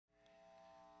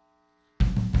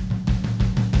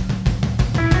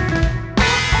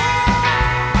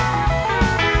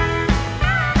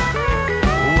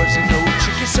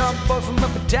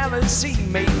sea,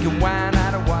 making wine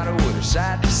out of water with a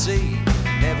sight to see.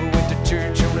 Never went to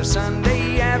church on a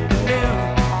Sunday afternoon.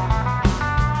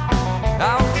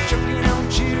 All choking on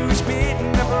chews,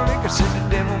 spitting up a liquor, said the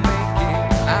devil make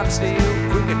it. I'm still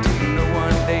quicker till you know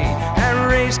one day that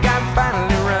race got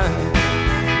finally run.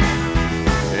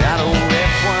 Out of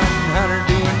F-100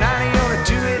 doing 90 on a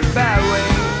 285 way.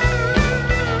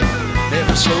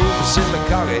 Never sold Pacific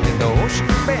cargo in the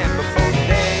ocean bend before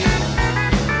today.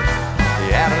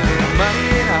 Had a little money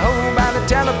in a hole by the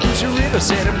Tallapoosa River.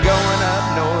 Said I'm going up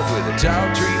north with a tall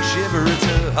tree shiver. It's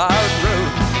a hard road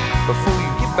before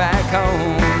you get back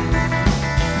home.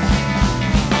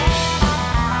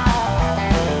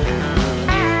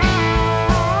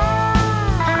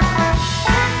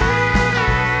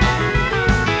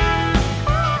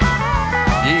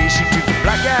 Yeah, she took the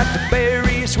black out to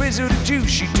berry, swizzle the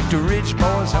juice. She took the rich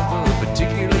boys home for a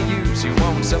particular use. You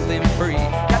want something free,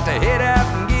 got to head out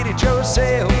and get it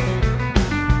yourself.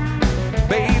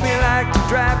 Baby liked to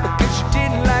drive because she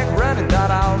didn't like running.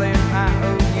 Thought all them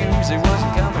IOUs, it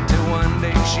wasn't coming till one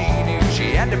day she knew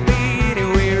she had to be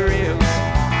anywhere else.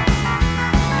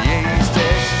 Yeah, East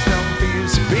Texas don't feel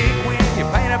so big when you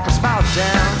paint up a small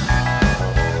town.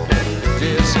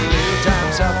 Just a little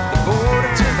time south of the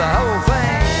border till the whole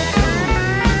thing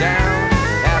cooled down.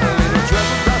 Had a little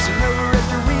trouble crossing over at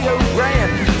the Rio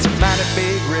Grande. It's a mighty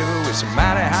big river with some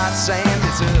mighty hot sand.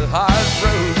 It's a hard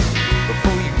road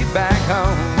before you get back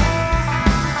home.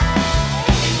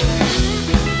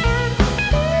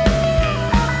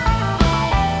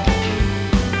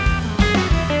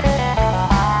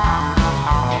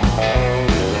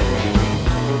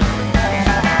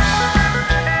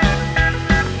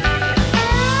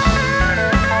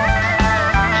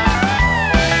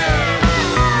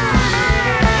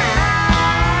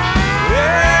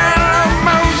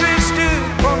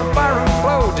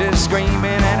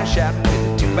 Shouting with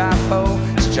a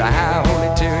 2x4, such a high holy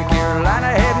terror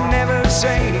Carolina had never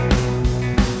seen.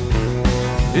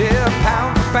 Yeah,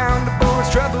 pound for pound, the boy's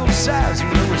trouble size.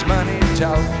 You know his money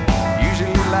talk,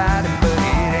 usually lied, but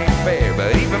it ain't fair.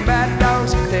 But even bad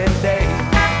dogs get that day.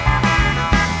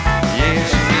 Yeah,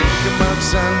 she picked him up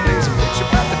Sundays and bitch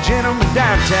about the gentleman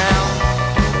downtown.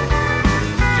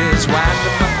 Just wind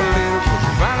him up a little, cause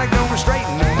you're finally gonna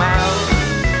straighten him out.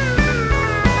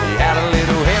 He had a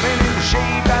little heaven in the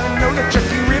shade by the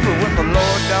Nookatucky River. What the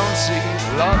Lord don't see,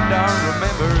 the Lord don't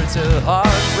remember. It's a hard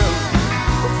road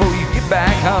before you get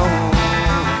back home.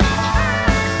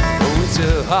 Oh, it's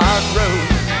a hard road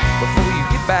before you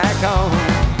get back home.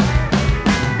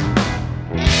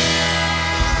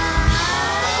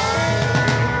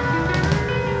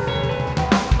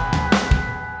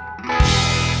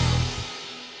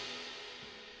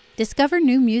 Discover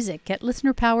new music at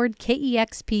listener-powered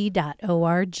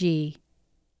KEXP.org.